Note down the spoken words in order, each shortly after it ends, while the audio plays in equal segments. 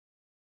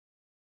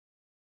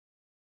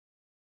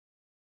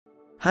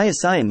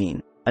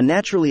Hyoscyamine, a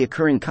naturally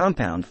occurring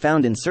compound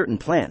found in certain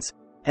plants,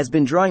 has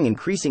been drawing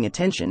increasing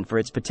attention for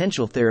its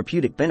potential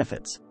therapeutic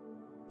benefits.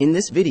 In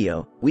this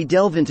video, we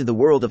delve into the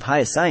world of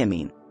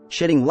hyoscyamine,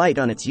 shedding light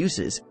on its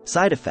uses,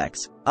 side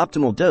effects,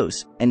 optimal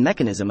dose, and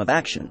mechanism of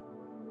action.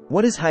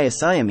 What is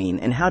hyoscyamine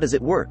and how does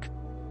it work?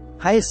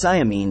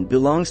 Hyoscyamine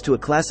belongs to a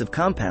class of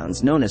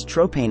compounds known as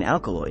tropane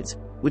alkaloids,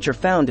 which are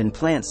found in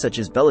plants such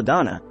as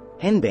belladonna,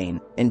 henbane,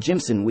 and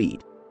Jimson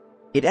weed.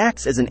 It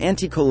acts as an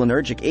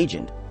anticholinergic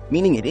agent,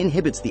 meaning it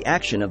inhibits the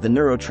action of the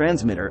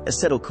neurotransmitter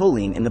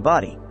acetylcholine in the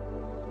body.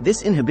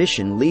 This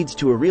inhibition leads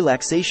to a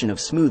relaxation of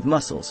smooth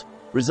muscles,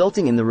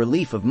 resulting in the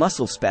relief of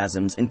muscle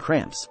spasms and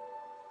cramps.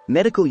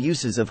 Medical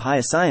uses of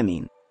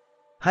hyoscyamine.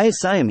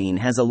 Hyoscyamine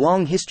has a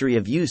long history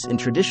of use in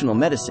traditional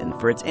medicine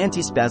for its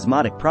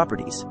antispasmodic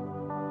properties.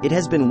 It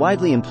has been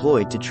widely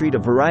employed to treat a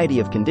variety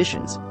of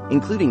conditions,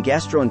 including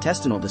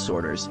gastrointestinal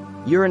disorders,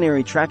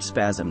 urinary tract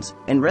spasms,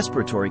 and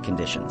respiratory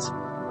conditions.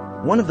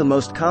 One of the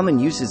most common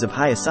uses of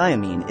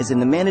hyoscyamine is in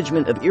the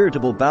management of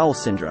irritable bowel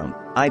syndrome,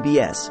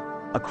 IBS,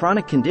 a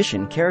chronic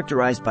condition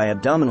characterized by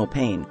abdominal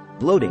pain,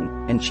 bloating,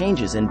 and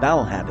changes in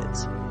bowel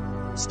habits.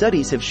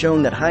 Studies have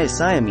shown that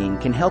hyoscyamine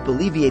can help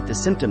alleviate the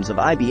symptoms of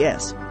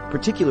IBS,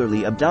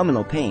 particularly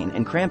abdominal pain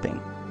and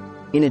cramping.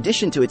 In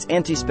addition to its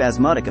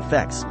antispasmodic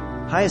effects,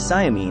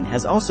 hyoscyamine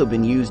has also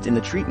been used in the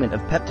treatment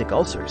of peptic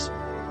ulcers.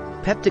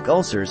 Peptic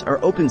ulcers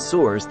are open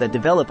sores that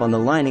develop on the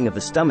lining of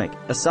the stomach,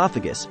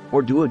 esophagus,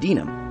 or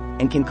duodenum,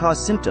 and can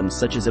cause symptoms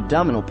such as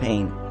abdominal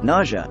pain,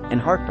 nausea, and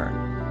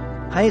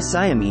heartburn.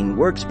 Hyoscyamine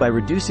works by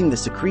reducing the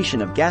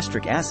secretion of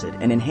gastric acid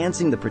and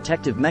enhancing the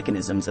protective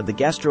mechanisms of the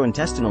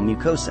gastrointestinal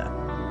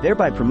mucosa,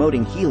 thereby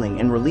promoting healing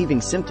and relieving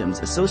symptoms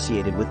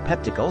associated with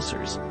peptic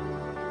ulcers.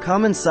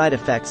 Common side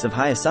effects of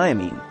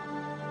hyoscyamine.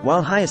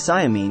 While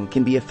hyoscyamine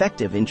can be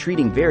effective in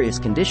treating various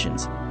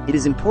conditions, it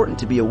is important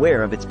to be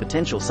aware of its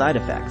potential side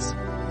effects.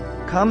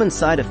 Common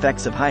side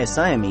effects of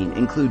hyoscyamine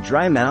include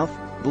dry mouth,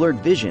 blurred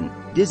vision,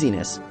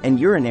 dizziness, and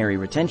urinary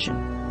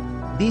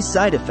retention. These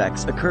side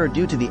effects occur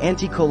due to the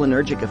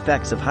anticholinergic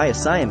effects of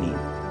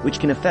hyoscyamine, which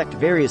can affect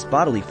various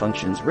bodily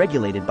functions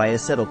regulated by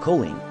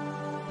acetylcholine.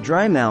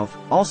 Dry mouth,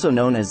 also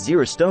known as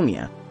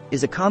xerostomia,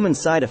 is a common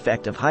side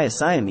effect of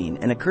hyoscyamine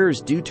and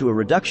occurs due to a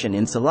reduction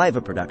in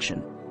saliva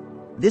production.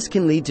 This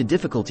can lead to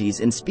difficulties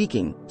in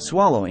speaking,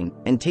 swallowing,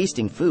 and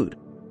tasting food.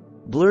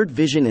 Blurred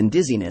vision and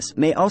dizziness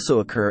may also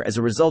occur as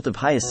a result of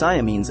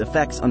hyoscyamine's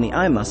effects on the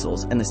eye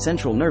muscles and the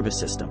central nervous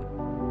system.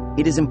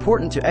 It is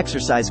important to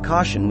exercise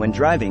caution when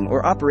driving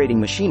or operating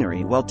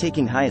machinery while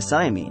taking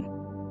hyoscyamine.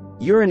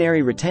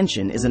 Urinary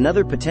retention is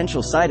another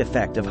potential side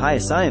effect of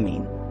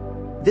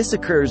hyoscyamine. This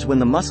occurs when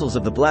the muscles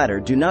of the bladder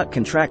do not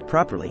contract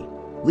properly,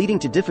 leading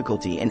to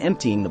difficulty in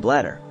emptying the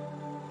bladder.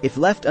 If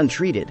left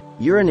untreated,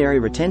 urinary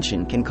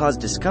retention can cause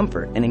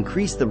discomfort and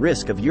increase the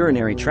risk of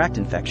urinary tract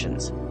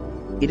infections.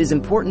 It is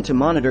important to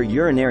monitor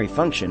urinary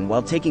function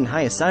while taking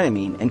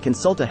hyoscyamine and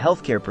consult a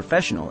healthcare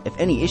professional if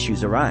any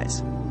issues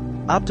arise.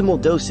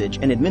 Optimal dosage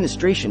and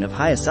administration of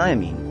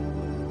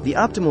hyoscyamine. The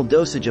optimal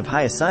dosage of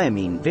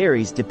hyoscyamine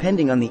varies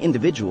depending on the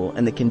individual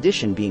and the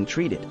condition being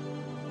treated.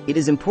 It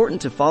is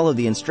important to follow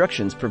the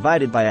instructions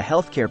provided by a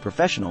healthcare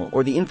professional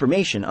or the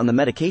information on the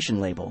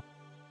medication label.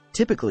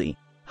 Typically,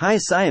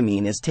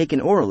 hyoscyamine is taken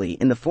orally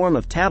in the form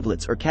of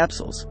tablets or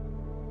capsules.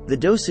 The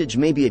dosage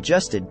may be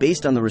adjusted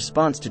based on the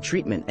response to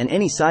treatment and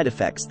any side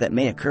effects that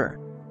may occur.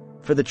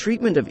 For the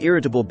treatment of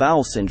irritable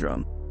bowel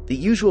syndrome, the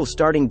usual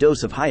starting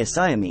dose of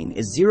hyoscyamine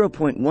is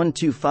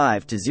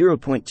 0.125 to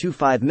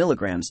 0.25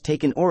 milligrams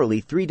taken orally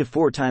 3 to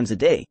 4 times a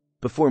day,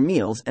 before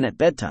meals and at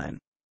bedtime.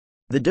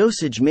 The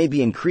dosage may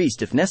be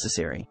increased if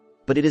necessary,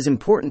 but it is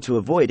important to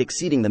avoid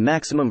exceeding the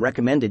maximum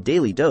recommended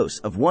daily dose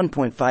of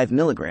 1.5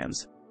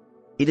 milligrams.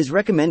 It is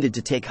recommended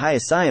to take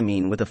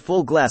hyoscyamine with a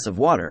full glass of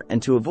water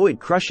and to avoid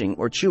crushing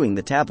or chewing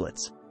the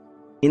tablets.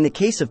 In the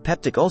case of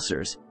peptic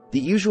ulcers, the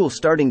usual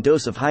starting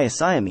dose of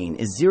hyoscyamine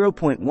is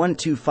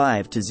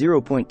 0.125 to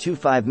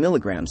 0.25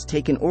 milligrams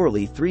taken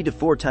orally 3 to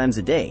 4 times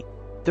a day,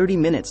 30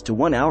 minutes to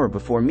 1 hour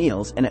before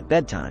meals and at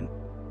bedtime.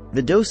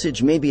 The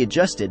dosage may be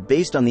adjusted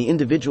based on the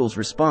individual's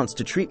response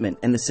to treatment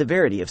and the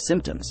severity of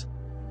symptoms.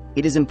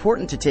 It is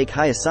important to take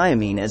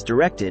hyoscyamine as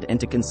directed and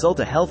to consult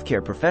a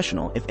healthcare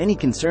professional if any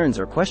concerns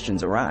or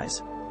questions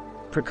arise.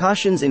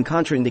 Precautions and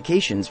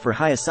contraindications for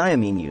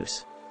hyoscyamine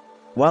use.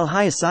 While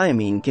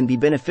hyoscyamine can be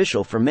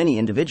beneficial for many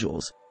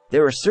individuals,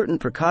 there are certain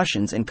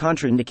precautions and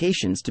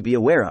contraindications to be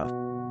aware of.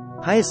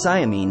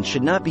 Hyoscyamine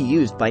should not be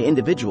used by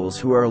individuals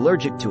who are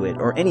allergic to it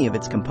or any of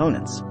its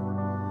components.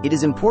 It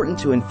is important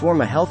to inform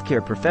a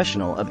healthcare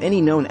professional of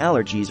any known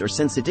allergies or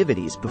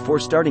sensitivities before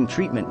starting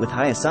treatment with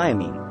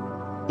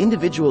hyoscyamine.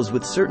 Individuals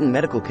with certain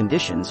medical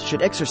conditions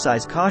should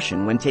exercise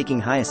caution when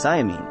taking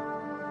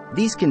hyoscyamine.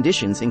 These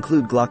conditions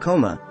include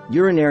glaucoma,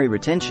 urinary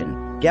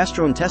retention,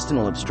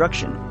 gastrointestinal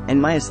obstruction,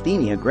 and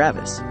myasthenia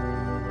gravis.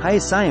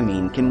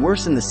 Hyoscyamine can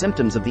worsen the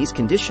symptoms of these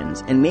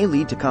conditions and may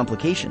lead to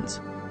complications.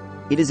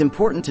 It is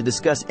important to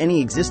discuss any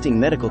existing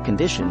medical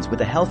conditions with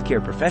a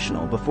healthcare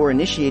professional before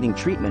initiating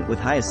treatment with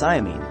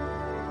hyoscyamine.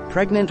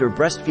 Pregnant or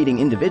breastfeeding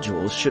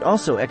individuals should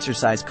also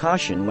exercise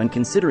caution when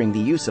considering the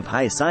use of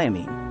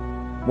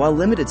hyoscyamine. While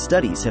limited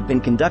studies have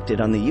been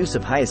conducted on the use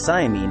of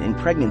hyoscyamine in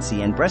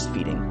pregnancy and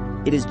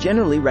breastfeeding, it is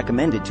generally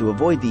recommended to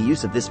avoid the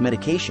use of this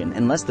medication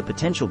unless the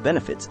potential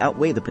benefits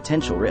outweigh the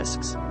potential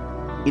risks.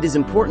 It is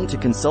important to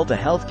consult a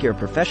healthcare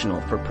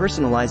professional for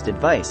personalized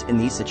advice in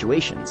these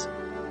situations.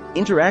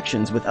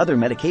 Interactions with other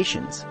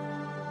medications.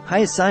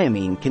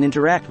 Hyoscyamine can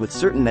interact with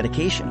certain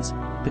medications,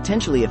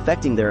 potentially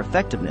affecting their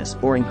effectiveness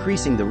or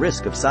increasing the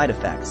risk of side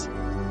effects.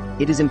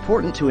 It is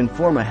important to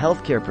inform a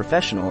healthcare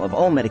professional of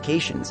all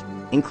medications,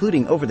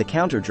 including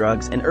over-the-counter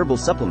drugs and herbal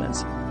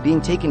supplements,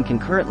 being taken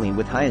concurrently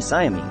with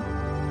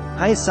hyoscyamine.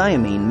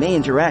 Hyoscyamine may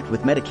interact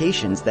with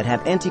medications that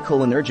have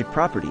anticholinergic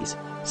properties,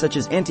 such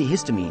as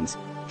antihistamines,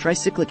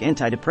 tricyclic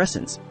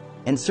antidepressants,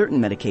 and certain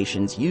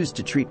medications used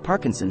to treat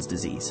Parkinson's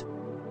disease.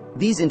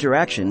 These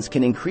interactions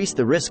can increase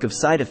the risk of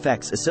side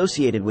effects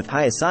associated with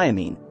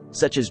hyoscyamine,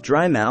 such as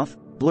dry mouth,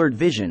 blurred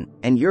vision,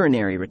 and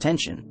urinary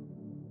retention.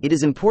 It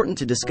is important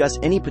to discuss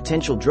any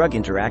potential drug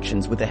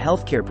interactions with a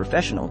healthcare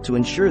professional to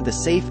ensure the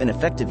safe and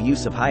effective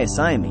use of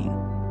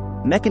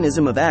hyoscyamine.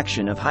 Mechanism of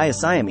action of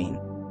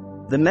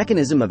hyoscyamine. The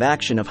mechanism of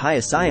action of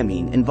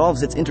hyoscyamine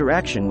involves its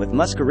interaction with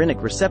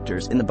muscarinic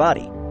receptors in the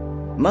body.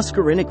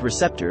 Muscarinic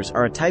receptors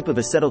are a type of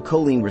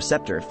acetylcholine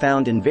receptor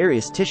found in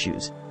various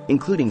tissues,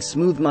 including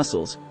smooth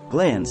muscles,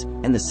 glands,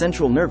 and the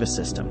central nervous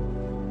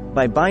system.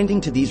 By binding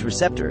to these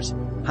receptors,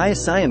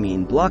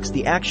 hyoscyamine blocks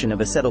the action of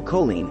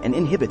acetylcholine and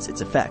inhibits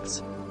its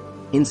effects.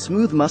 In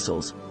smooth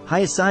muscles,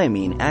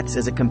 hyoscyamine acts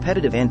as a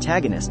competitive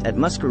antagonist at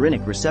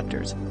muscarinic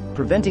receptors,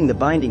 preventing the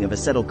binding of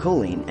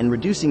acetylcholine and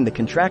reducing the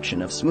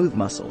contraction of smooth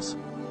muscles.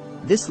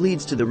 This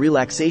leads to the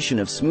relaxation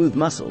of smooth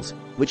muscles,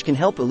 which can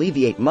help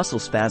alleviate muscle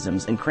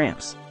spasms and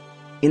cramps.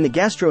 In the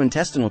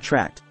gastrointestinal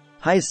tract,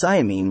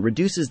 hyoscyamine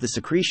reduces the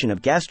secretion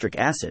of gastric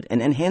acid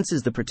and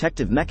enhances the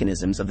protective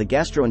mechanisms of the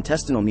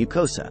gastrointestinal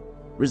mucosa,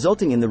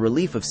 resulting in the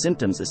relief of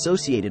symptoms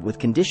associated with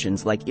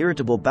conditions like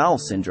irritable bowel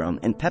syndrome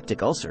and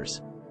peptic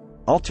ulcers.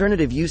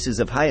 Alternative uses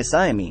of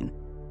hyoscyamine.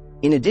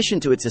 In addition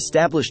to its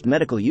established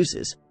medical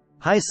uses,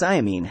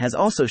 hyoscyamine has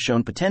also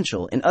shown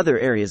potential in other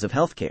areas of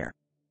healthcare.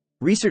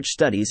 Research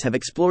studies have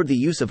explored the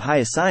use of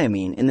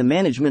hyoscyamine in the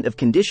management of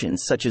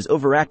conditions such as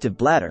overactive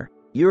bladder,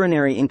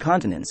 urinary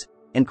incontinence,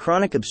 and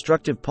chronic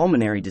obstructive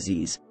pulmonary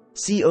disease,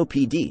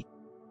 COPD.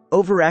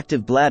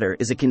 Overactive bladder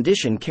is a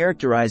condition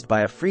characterized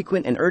by a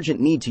frequent and urgent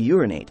need to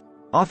urinate,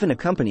 often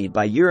accompanied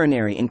by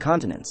urinary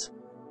incontinence.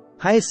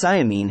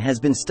 Hyoscyamine has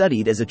been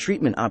studied as a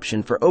treatment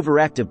option for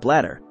overactive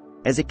bladder,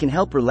 as it can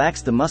help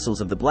relax the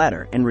muscles of the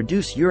bladder and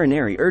reduce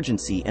urinary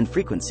urgency and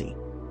frequency.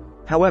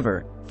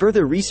 However,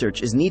 further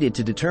research is needed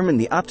to determine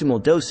the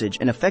optimal dosage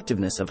and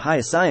effectiveness of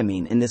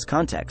hyoscyamine in this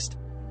context.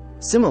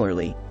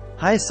 Similarly,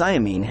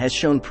 hyoscyamine has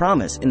shown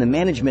promise in the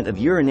management of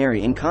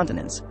urinary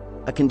incontinence,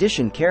 a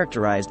condition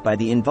characterized by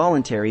the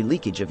involuntary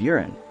leakage of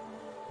urine.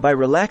 By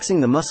relaxing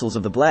the muscles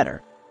of the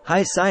bladder,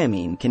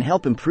 hyoscyamine can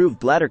help improve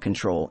bladder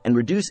control and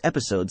reduce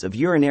episodes of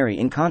urinary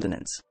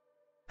incontinence.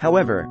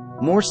 However,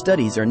 more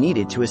studies are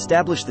needed to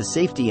establish the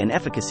safety and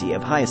efficacy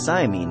of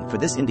hyoscyamine for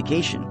this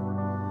indication.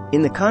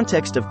 In the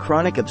context of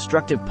chronic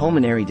obstructive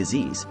pulmonary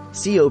disease,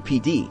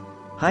 COPD,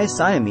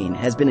 hyoscyamine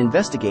has been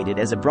investigated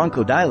as a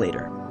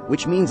bronchodilator,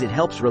 which means it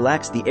helps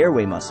relax the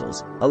airway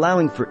muscles,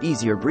 allowing for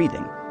easier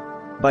breathing.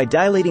 By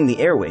dilating the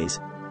airways,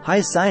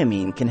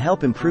 hyoscyamine can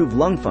help improve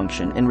lung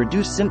function and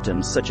reduce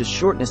symptoms such as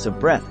shortness of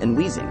breath and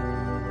wheezing.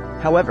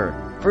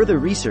 However, further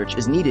research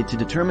is needed to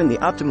determine the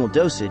optimal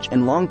dosage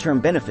and long-term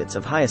benefits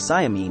of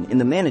hyoscyamine in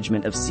the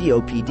management of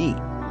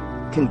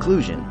COPD.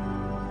 Conclusion.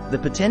 The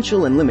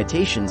potential and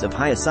limitations of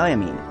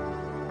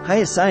hyoscyamine.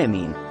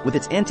 Hyoscyamine, with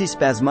its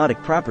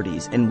antispasmodic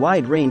properties and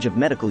wide range of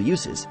medical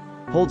uses,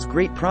 holds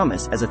great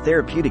promise as a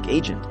therapeutic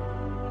agent.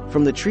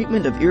 From the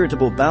treatment of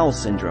irritable bowel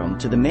syndrome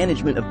to the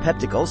management of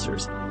peptic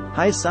ulcers,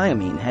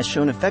 hyoscyamine has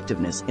shown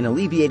effectiveness in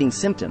alleviating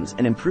symptoms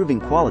and improving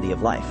quality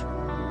of life.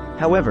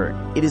 However,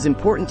 it is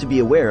important to be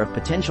aware of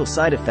potential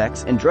side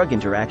effects and drug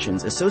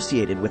interactions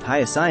associated with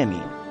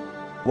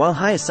hyoscyamine. While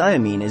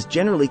hyoscyamine is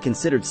generally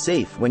considered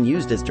safe when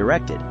used as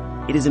directed,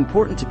 it is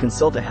important to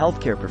consult a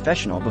healthcare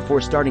professional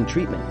before starting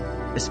treatment,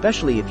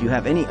 especially if you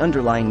have any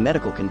underlying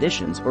medical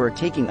conditions or are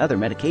taking other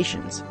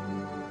medications.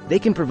 They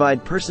can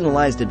provide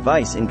personalized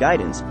advice and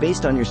guidance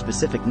based on your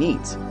specific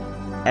needs.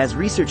 As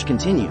research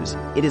continues,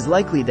 it is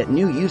likely that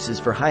new uses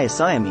for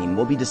hyoscyamine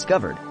will be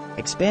discovered,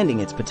 expanding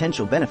its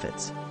potential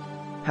benefits.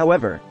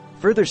 However,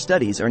 further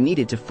studies are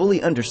needed to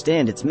fully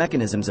understand its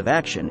mechanisms of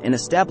action and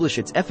establish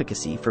its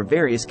efficacy for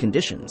various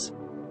conditions.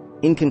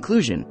 In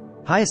conclusion,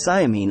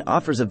 hyoscyamine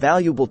offers a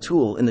valuable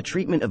tool in the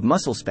treatment of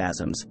muscle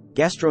spasms,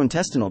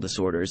 gastrointestinal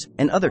disorders,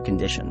 and other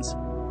conditions.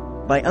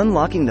 By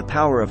unlocking the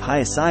power of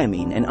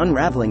hyoscyamine and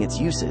unraveling its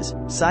uses,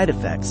 side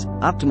effects,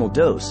 optimal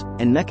dose,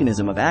 and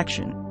mechanism of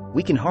action,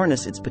 we can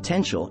harness its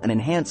potential and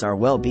enhance our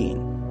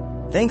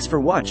well-being. Thanks for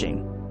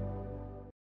watching.